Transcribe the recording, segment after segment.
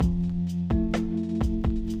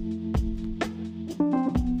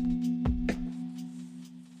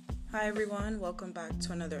Hi everyone, welcome back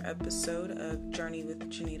to another episode of Journey with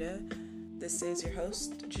Janita. This is your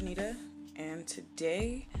host, Janita, and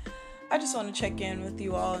today I just want to check in with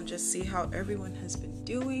you all and just see how everyone has been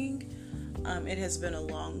doing. It has been a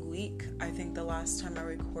long week. I think the last time I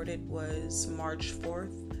recorded was March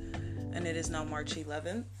 4th, and it is now March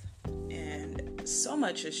 11th, and so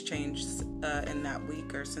much has changed in that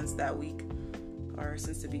week, or since that week, or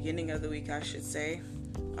since the beginning of the week, I should say.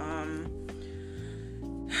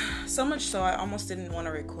 So much so I almost didn't want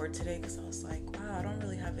to record today because I was like, wow, I don't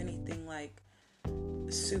really have anything like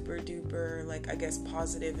super duper, like I guess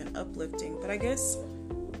positive and uplifting. But I guess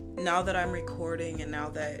now that I'm recording and now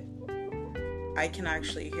that I can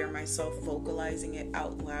actually hear myself vocalizing it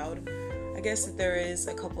out loud, I guess that there is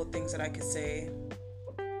a couple of things that I could say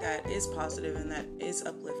that is positive and that is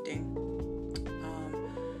uplifting.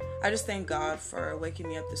 I just thank God for waking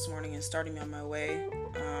me up this morning and starting me on my way.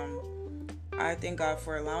 I thank God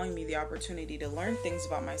for allowing me the opportunity to learn things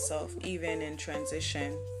about myself, even in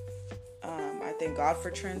transition. I thank God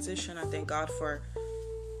for transition. I thank God for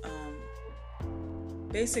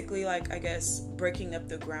basically, like, I guess, breaking up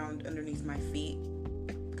the ground underneath my feet.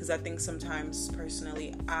 Because I think sometimes,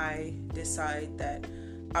 personally, I decide that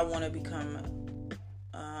I want to become,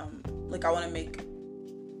 I want to make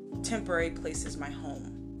temporary places my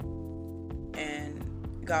home. And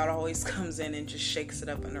God always comes in and just shakes it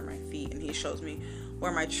up under my feet, and he shows me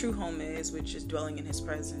where my true home is, which is dwelling in his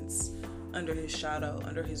presence, under his shadow,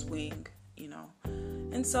 under his wing, you know.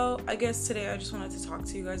 And so I guess today I just wanted to talk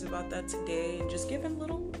to you guys about that today and just give a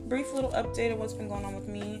brief little update of what's been going on with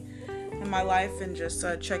me in my life, and just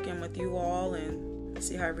check in with you all and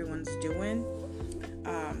see how everyone's doing.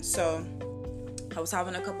 So I was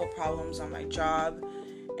having a couple problems on my job,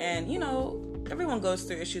 and everyone goes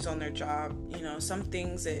through issues on their job. Some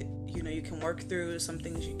things that, you can work through, some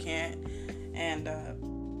things you can't. And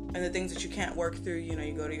the things that you can't work through, you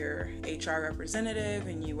go to your HR representative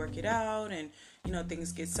and you work it out, and,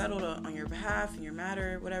 things get settled on your behalf and your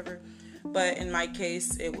matter, whatever. But in my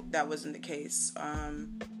case, that wasn't the case.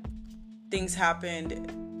 Things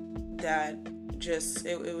happened that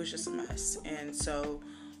it was just a mess. And so,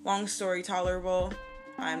 long story tolerable,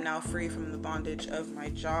 I'm now free from the bondage of my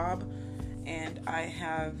job. And I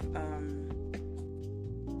have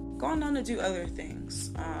gone on to do other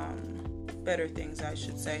things, better things, I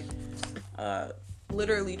should say.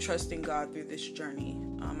 Literally trusting God through this journey.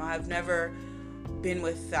 I've never been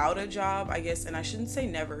without a job, I guess, and I shouldn't say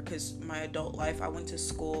never, because my adult life, I went to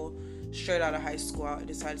school straight out of high school. I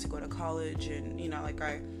decided to go to college, and I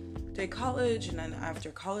did college, and then after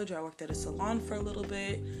college, I worked at a salon for a little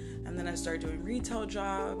bit. And then I started doing retail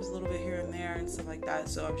jobs a little bit here and there and stuff like that.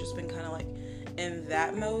 So I've just been kind of like in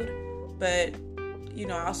that mode. But,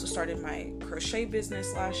 I also started my crochet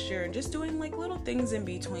business last year and just doing like little things in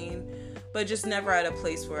between, but just never at a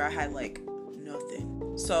place where I had like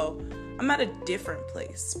nothing. So I'm at a different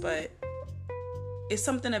place, but it's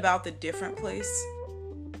something about the different place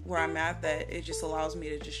where I'm at that it just allows me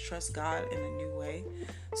to just trust God in a new way.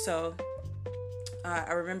 So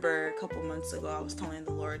I remember a couple months ago, I was telling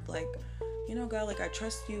the Lord, God, I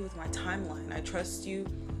trust you with my timeline. I trust you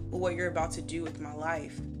with what you're about to do with my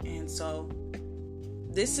life. And so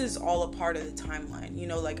this is all a part of the timeline. You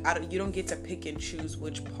don't get to pick and choose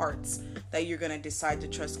which parts that you're going to decide to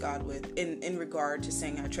trust God with in regard to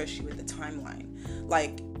saying, I trust you with the timeline.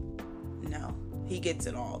 No, he gets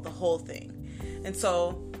it all, the whole thing. And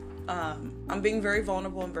so I'm being very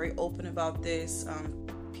vulnerable and very open about this.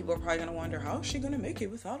 People are probably going to wonder, how is she going to make it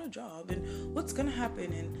without a job, and what's going to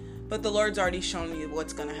happen? But the Lord's already shown me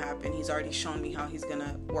what's going to happen. He's already shown me how he's going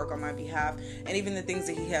to work on my behalf. And even the things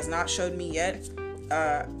that he has not showed me yet,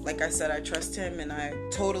 like I said, I trust him and I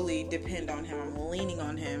totally depend on him. I'm leaning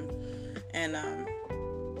on him. And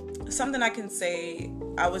something I can say,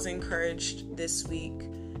 I was encouraged this week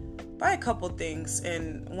by a couple things.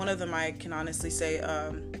 And one of them I can honestly say,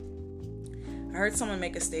 I heard someone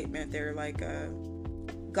make a statement. They're like,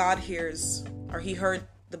 God hears, or he heard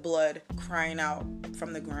the blood crying out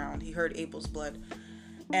from the ground. He heard Abel's blood.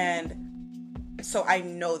 And so I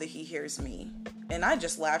know that he hears me. And I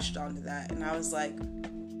just latched onto that. And I was like,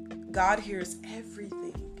 God hears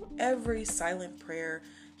everything, every silent prayer.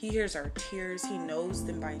 He hears our tears. He knows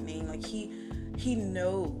them by name. He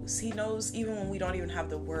knows even when we don't even have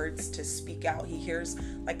the words to speak out. He hears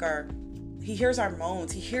our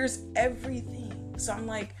moans. He hears everything. So I'm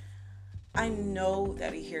like, I know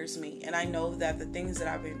that he hears me, and I know that the things that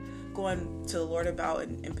I've been going to the Lord about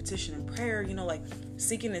in petition and prayer,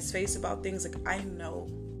 seeking his face about things, I know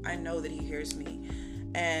that he hears me.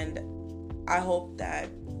 And I hope that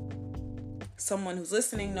someone who's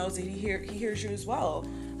listening knows that he hears you as well.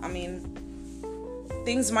 I mean,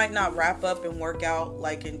 things might not wrap up and work out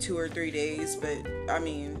like in 2 or 3 days, but I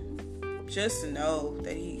mean, just know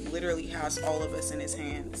that he literally has all of us in his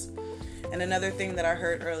hands. And another thing that I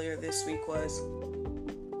heard earlier this week was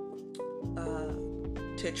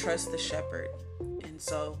to trust the shepherd. And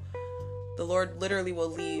so the Lord literally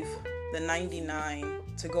will leave the 99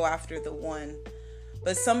 to go after the one.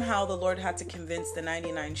 But somehow the Lord had to convince the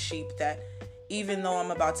 99 sheep that even though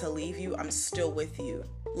I'm about to leave you, I'm still with you.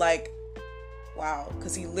 Like, wow,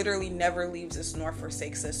 because he literally never leaves us nor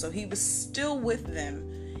forsakes us. So he was still with them,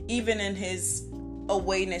 even in his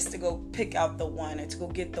awayness to go pick out the one and to go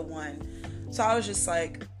get the one. So I was just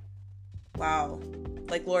like, wow,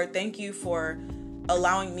 like, Lord, thank you for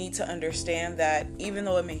allowing me to understand that even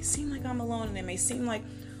though it may seem like I'm alone and it may seem like,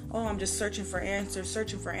 oh, I'm just searching for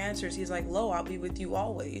answers. He's like, lo, I'll be with you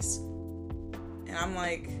always. And I'm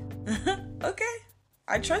like, okay,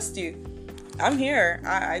 I trust you. I'm here.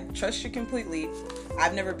 I trust you completely.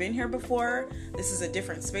 I've never been here before. This is a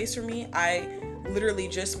different space for me. I literally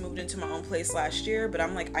just moved into my own place last year, but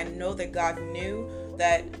I'm like, I know that God knew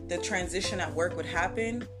that the transition at work would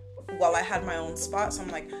happen while I had my own spot. So I'm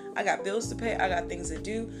like, I got bills to pay. I got things to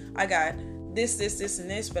do. I got this, and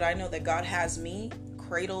this, but I know that God has me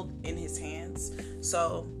cradled in his hands.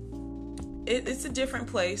 So it's a different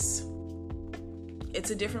place.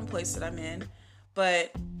 It's a different place that I'm in.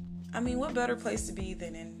 But I mean, what better place to be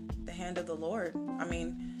than in the hand of the Lord? I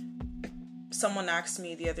mean, someone asked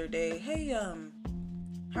me the other day, hey,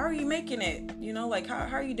 how are you making it? You know, like, how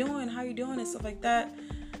are you doing? How are you doing? And stuff like that.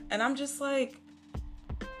 And I'm just like,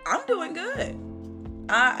 I'm doing good.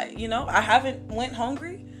 I haven't went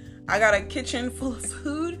hungry. I got a kitchen full of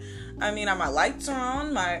food. I mean, my lights are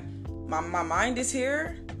on. My mind is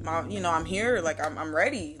here. I'm here. Like, I'm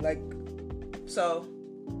ready. Like, so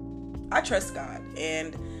I trust God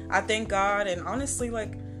and I thank God. And honestly,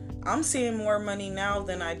 like, I'm seeing more money now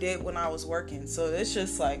than I did when I was working. So it's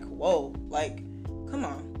just like, whoa, like, come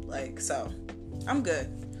on. Like, so I'm good.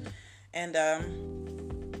 And,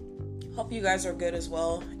 hope you guys are good as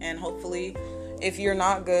well. And hopefully, if you're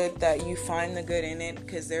not good, that you find the good in it,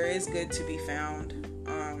 because there is good to be found.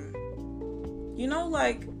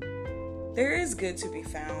 Like, there is good to be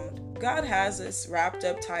found. God has us wrapped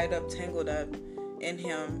up, tied up, tangled up in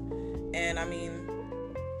him. And I mean,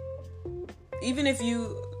 even if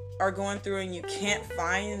you are going through and you can't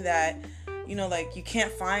find that, like, you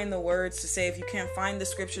can't find the words to say, if you can't find the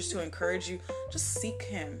scriptures to encourage you, just seek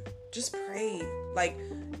him. Just pray. Like,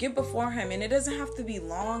 get before him. And it doesn't have to be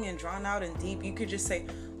long and drawn out and deep. You could just say,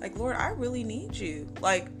 like, Lord, I really need you.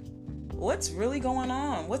 Like, what's really going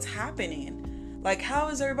on? What's happening? Like, how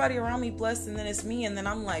is everybody around me blessed and then it's me? And then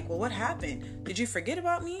I'm like, well, what happened? Did you forget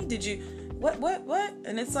about me? Did you, what?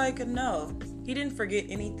 And it's like, no, he didn't forget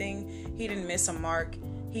anything. He didn't miss a mark.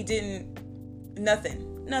 He didn't,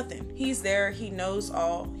 nothing. He's there. He knows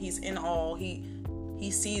all. He's in all. He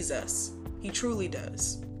sees us. He truly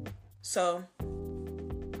does. So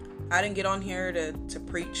I didn't get on here to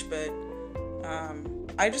preach, but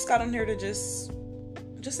I just got on here to just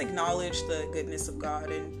acknowledge the goodness of God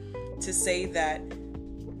and to say that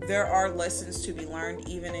there are lessons to be learned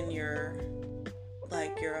even in your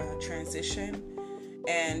transition,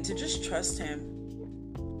 and to just trust him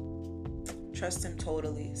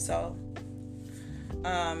totally. So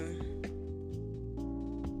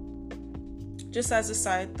just as a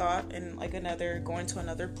side thought, and like going to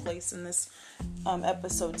another place in this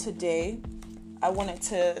episode today, I wanted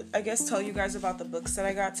to, I guess, tell you guys about the books that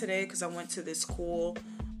I got today, because I went to this cool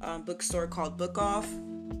bookstore called Book Off.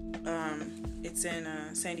 It's in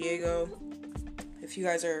San Diego. If you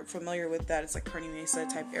guys are familiar with that, it's like Kearny Mesa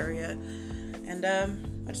type area. And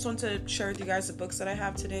I just wanted to share with you guys the books that I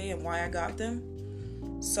have today and why I got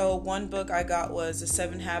them. So one book I got was The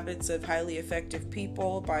 7 Habits of Highly Effective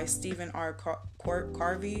People by Stephen R.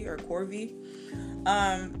 Covey.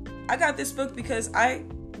 I got this book because I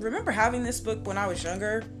remember having this book when I was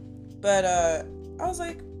younger, but I was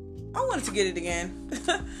like, I wanted to get it again.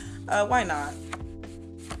 Why not?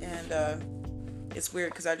 And it's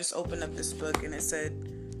weird because I just opened up this book and it said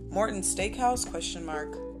Morton's Steakhouse ?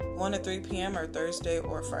 1 to 3 p.m. or Thursday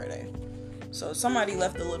or Friday. So somebody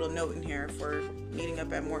left a little note in here for meeting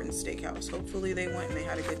up at Morton's Steakhouse. Hopefully they went and they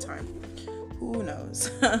had a good time. Who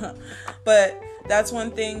knows? But that's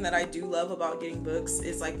one thing that I do love about getting books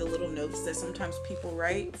is like the little notes that sometimes people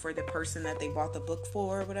write for the person that they bought the book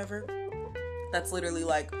for or whatever. That's literally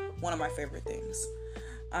like one of my favorite things.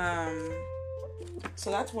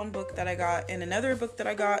 So that's one book that I got. And another book that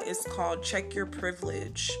I got is called Check Your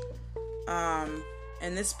Privilege.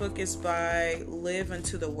 And this book is by Live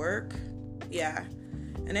Unto the Work. Yeah.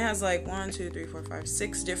 And it has like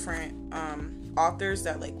 6 different authors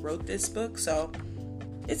that like wrote this book. So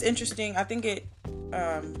it's interesting. I think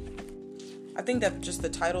that just the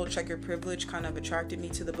title, Check Your Privilege, kind of attracted me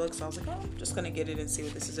to the book. So I was like, oh, I'm just going to get it and see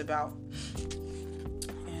what this is about.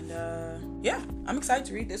 And yeah, I'm excited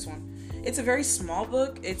to read this one. It's a very small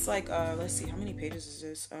book. It's like, let's see, how many pages is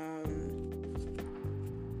this?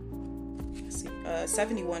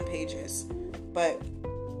 71 pages. But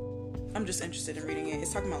I'm just interested in reading it.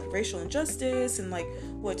 It's talking about like racial injustice and like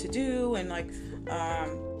what to do and like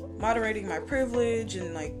moderating my privilege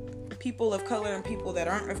and like people of color and people that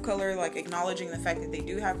aren't of color, like acknowledging the fact that they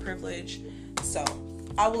do have privilege. So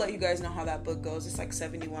I will let you guys know how that book goes. It's like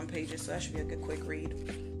 71 pages, so that should be like a quick read.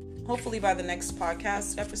 Hopefully by the next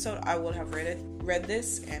podcast episode, I will have read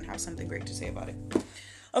this and have something great to say about it.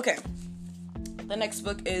 Okay. The next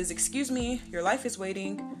book is Excuse Me, Your Life is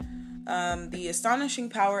Waiting. The Astonishing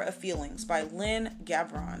Power of Feelings by Lynn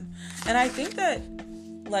Gabron. And I think that,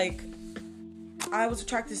 like, I was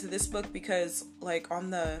attracted to this book because, like, on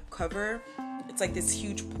the cover, it's like this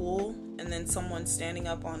huge pool, and then someone standing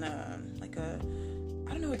up on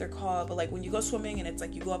I don't know what they're called, but like when you go swimming and it's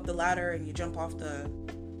like you go up the ladder and you jump off the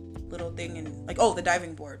little thing and like, the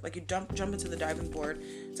diving board. Like you jump into the diving board.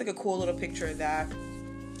 It's like a cool little picture of that.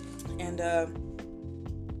 And,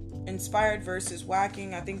 inspired versus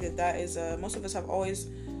whacking. I think that is most of us have always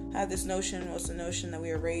had this notion. What's the notion that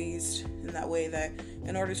we are raised in that way, that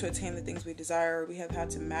in order to attain the things we desire, we have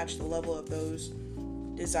had to match the level of those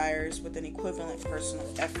desires with an equivalent personal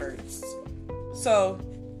efforts. So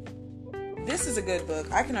this is a good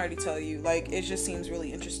book. I can already tell you, like, it just seems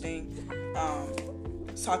really interesting.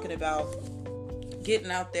 It's talking about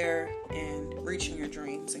getting out there and reaching your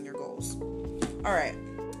dreams and your goals. All right.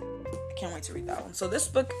 Can't wait to read that one. So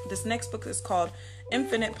this next book is called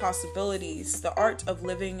Infinite Possibilities, The Art of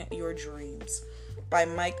Living Your Dreams by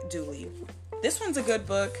Mike Dooley. This one's a good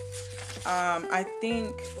book. I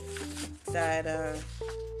think that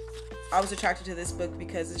I was attracted to this book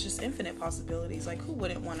because it's just infinite possibilities. Like, who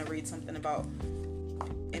wouldn't want to read something about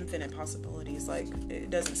infinite possibilities? Like,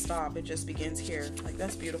 it doesn't stop. It just begins here. Like,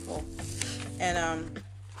 that's beautiful. And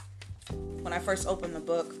when I first opened the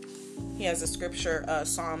book, he has a scripture,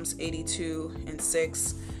 Psalms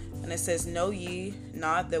 82:6, and it says, "Know ye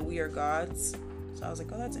not that we are gods?" So I was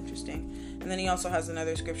like, oh, that's interesting. And then he also has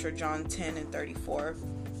another scripture, John 10:34,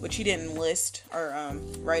 which he didn't list or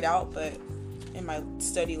write out, but in my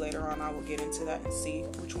study later on, I will get into that and see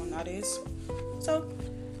which one that is. So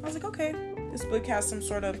I was like, okay, this book has some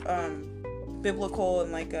sort of biblical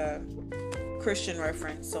and like a Christian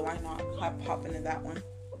reference, so why not hop into that one?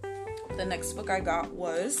 The next book I got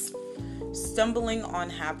was Stumbling on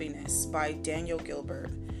Happiness by Daniel Gilbert.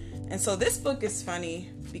 And so this book is funny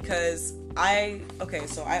because I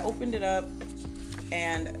opened it up,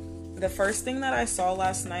 and the first thing that I saw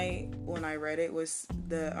last night when I read it was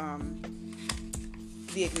the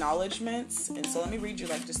acknowledgments. And so let me read you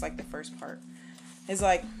just the first part. It's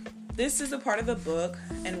like, this is a part of the book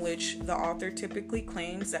in which the author typically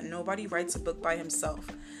claims that nobody writes a book by himself,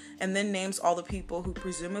 and then names all the people who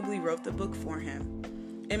presumably wrote the book for him.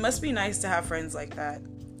 It must be nice to have friends like that.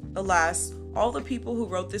 Alas, all the people who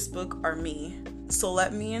wrote this book are me, so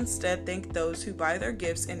let me instead thank those who by their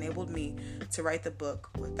gifts enabled me to write the book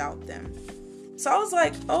without them. So I was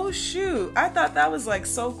like, oh shoot, I thought that was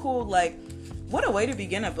so cool. Like, what a way to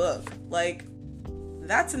begin a book. Like,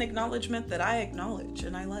 that's an acknowledgement that I acknowledge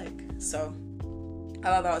and I like. So I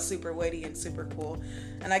thought that was super witty and super cool.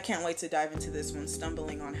 And I can't wait to dive into this one,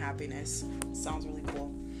 Stumbling on Happiness. Sounds really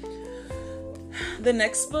cool. The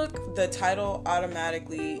next book, the title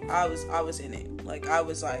automatically, I was in it. Like, I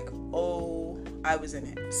was like, oh, I was in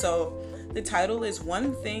it. So the title is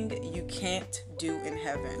One Thing You Can't Do in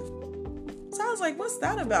Heaven. So I was like, what's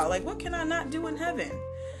that about? Like, what can I not do in heaven?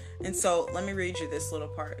 And so let me read you this little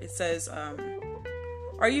part. It says,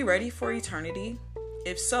 are you ready for eternity?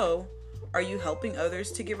 If so, are you helping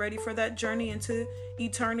others to get ready for that journey into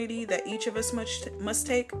eternity that each of us must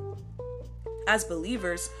take? As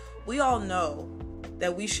believers, we all know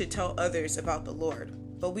that we should tell others about the Lord,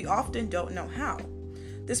 but we often don't know how.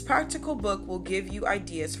 This practical book will give you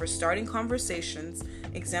ideas for starting conversations,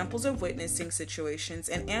 examples of witnessing situations,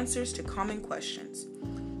 and answers to common questions.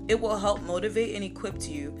 It will help motivate and equip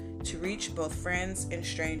you to reach both friends and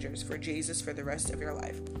strangers for Jesus for the rest of your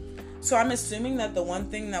life. So I'm assuming that the one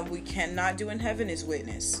thing that we cannot do in heaven is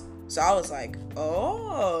witness. So I was like,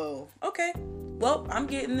 oh, okay. Well, I'm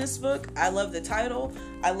getting this book. I love the title.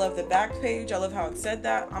 I love the back page. I love how it said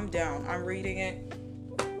that. I'm down. I'm reading it.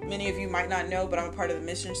 Many of you might not know, but I'm a part of the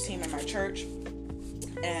missions team in my church.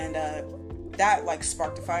 And that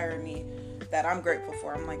sparked a fire in me that I'm grateful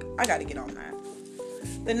for. I'm like, I gotta get on that.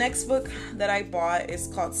 The next book that I bought is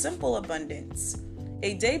called Simple Abundance,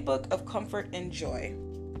 a day book of comfort and joy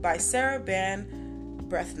by Sarah Ban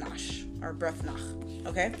Breathnach,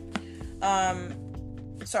 okay?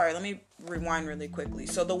 Sorry, let me rewind really quickly.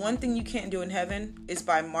 So The One Thing You Can't Do in Heaven is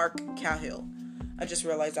by Mark Cahill. I just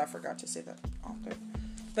realized I forgot to say that author.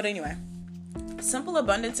 But anyway, Simple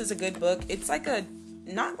Abundance is a good book. It's like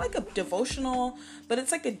not like a devotional, but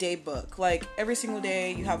it's like a day book. Like every single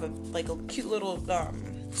day you have a cute little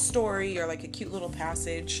story or like a cute little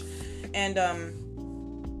passage. And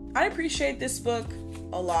I appreciate this book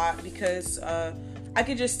a lot because I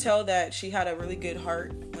could just tell that she had a really good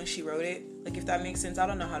heart when she wrote it. Like, if that makes sense. I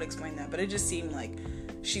don't know how to explain that, but it just seemed like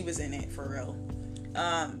she was in it for real.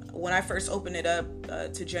 When I first opened it up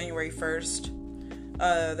to January 1st,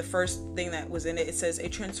 the first thing that was in it, it says, a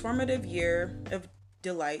transformative year of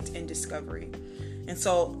delight and discovery. And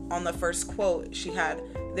so on the first quote, she had,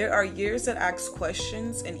 there are years that ask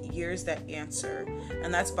questions and years that answer.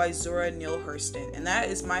 And that's by Zora Neale Hurston. And that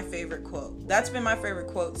is my favorite quote. That's been my favorite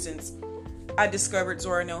quote since I discovered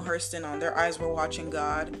Zora Neale Hurston on Their Eyes Were Watching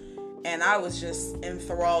God. And I was just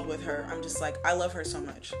enthralled with her. I'm just like, I love her so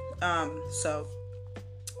much. So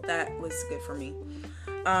that was good for me.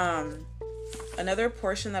 Another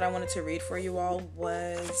portion that I wanted to read for you all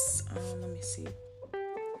was, let me see.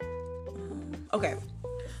 Okay.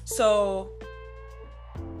 So,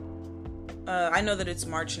 I know that it's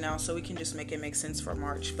March now, so we can just make it make sense for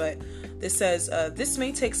March. But this says, this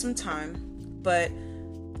may take some time, but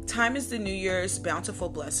time is the New Year's bountiful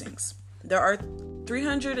blessings. There are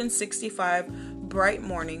 365 bright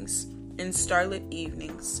mornings and starlit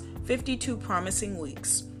evenings, 52 promising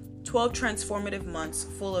weeks, 12 transformative months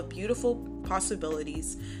full of beautiful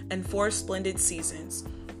possibilities, and 4 splendid seasons.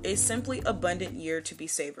 A simply abundant year to be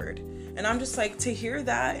savored. And I'm just like, to hear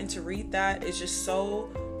that and to read that is just so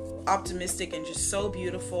optimistic and just so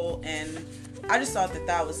beautiful. And I just thought that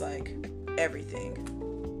that was like everything.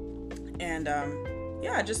 And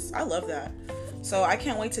yeah, I love that. So I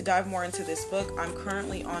can't wait to dive more into this book. I'm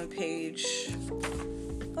currently on page,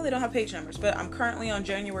 they don't have page numbers, but I'm currently on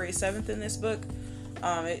January 7th in this book.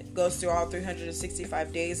 It goes through all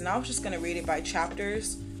 365 days, and I was just going to read it by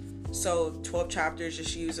chapters. So 12 chapters,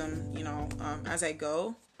 just use them, as I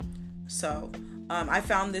go. So I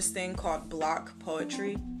found this thing called block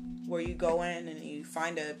poetry, where you go in and you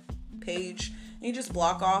find a page and you just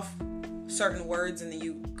block off certain words and then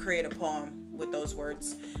you create a poem with those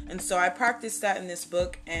words. And so I practiced that in this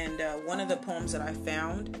book, and one of the poems that I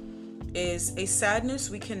found is, a sadness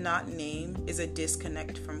we cannot name is a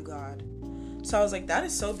disconnect from God. So I was like, that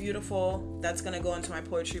is so beautiful. That's going to go into my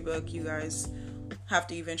poetry book. You guys have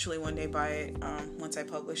to eventually one day buy it once I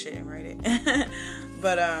publish it and write it.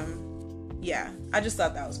 But yeah, I just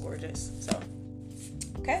thought that was gorgeous. So,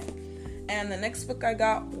 okay. And the next book I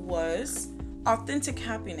got was Authentic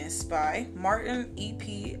Happiness by Martin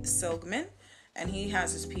E.P. Seligman, and he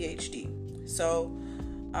has his PhD. So,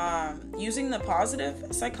 using the positive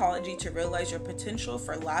psychology to realize your potential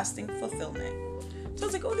for lasting fulfillment. So I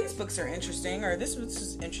was like, oh, these books are interesting, or this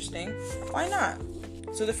was interesting. Why not?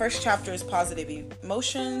 So the first chapter is positive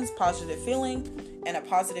emotions, positive feeling, and a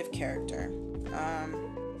positive character.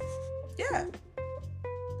 Yeah.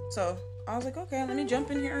 So I was like, okay, let me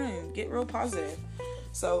jump in here and get real positive.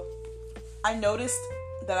 So I noticed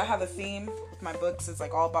that I have a theme with my books. It's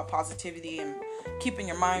like all about positivity and keeping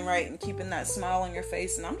your mind right and keeping that smile on your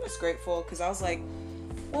face. And I'm just grateful because I was like,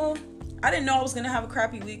 well, I didn't know I was going to have a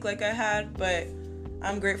crappy week like I had, but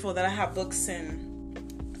I'm grateful that I have books and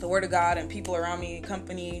the Word of God and people around me,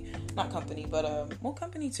 company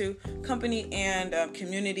and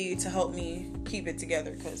community to help me keep it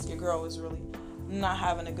together, because your girl is really not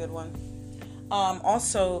having a good one.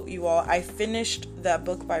 Also, you all, I finished that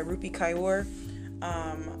book by Rupi Kaur,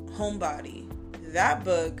 Homebody. That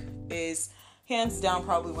book is hands down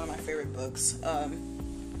probably one of my favorite books.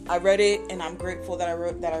 I read it, and I'm grateful that I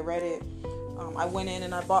read it. I went in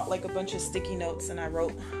and I bought like a bunch of sticky notes, and I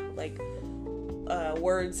wrote like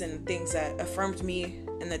words and things that affirmed me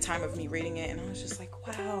in the time of me reading it, and I was just like,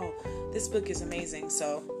 wow, this book is amazing.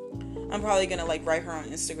 So I'm probably gonna like write her on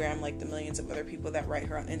Instagram like the millions of other people that write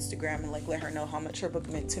her on Instagram, and like let her know how much her book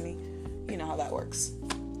meant to me. You know how that works.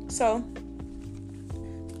 So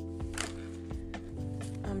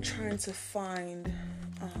I'm trying to find,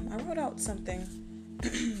 I wrote out something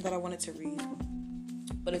that I wanted to read,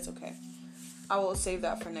 but it's okay. I will save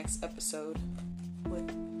that for next episode with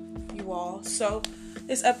you all. So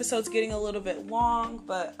this episode's getting a little bit long,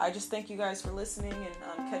 but I just thank you guys for listening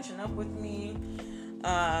and catching up with me.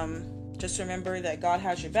 Just remember that God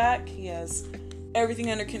has your back. He has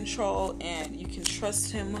everything under control, and you can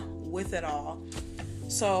trust him with it all.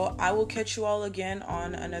 So I will catch you all again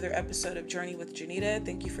on another episode of Journey with Janita.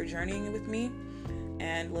 Thank you for journeying with me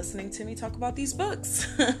and listening to me talk about these books.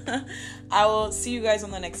 I will see you guys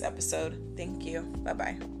on the next episode. Thank you.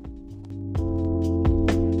 Bye-bye.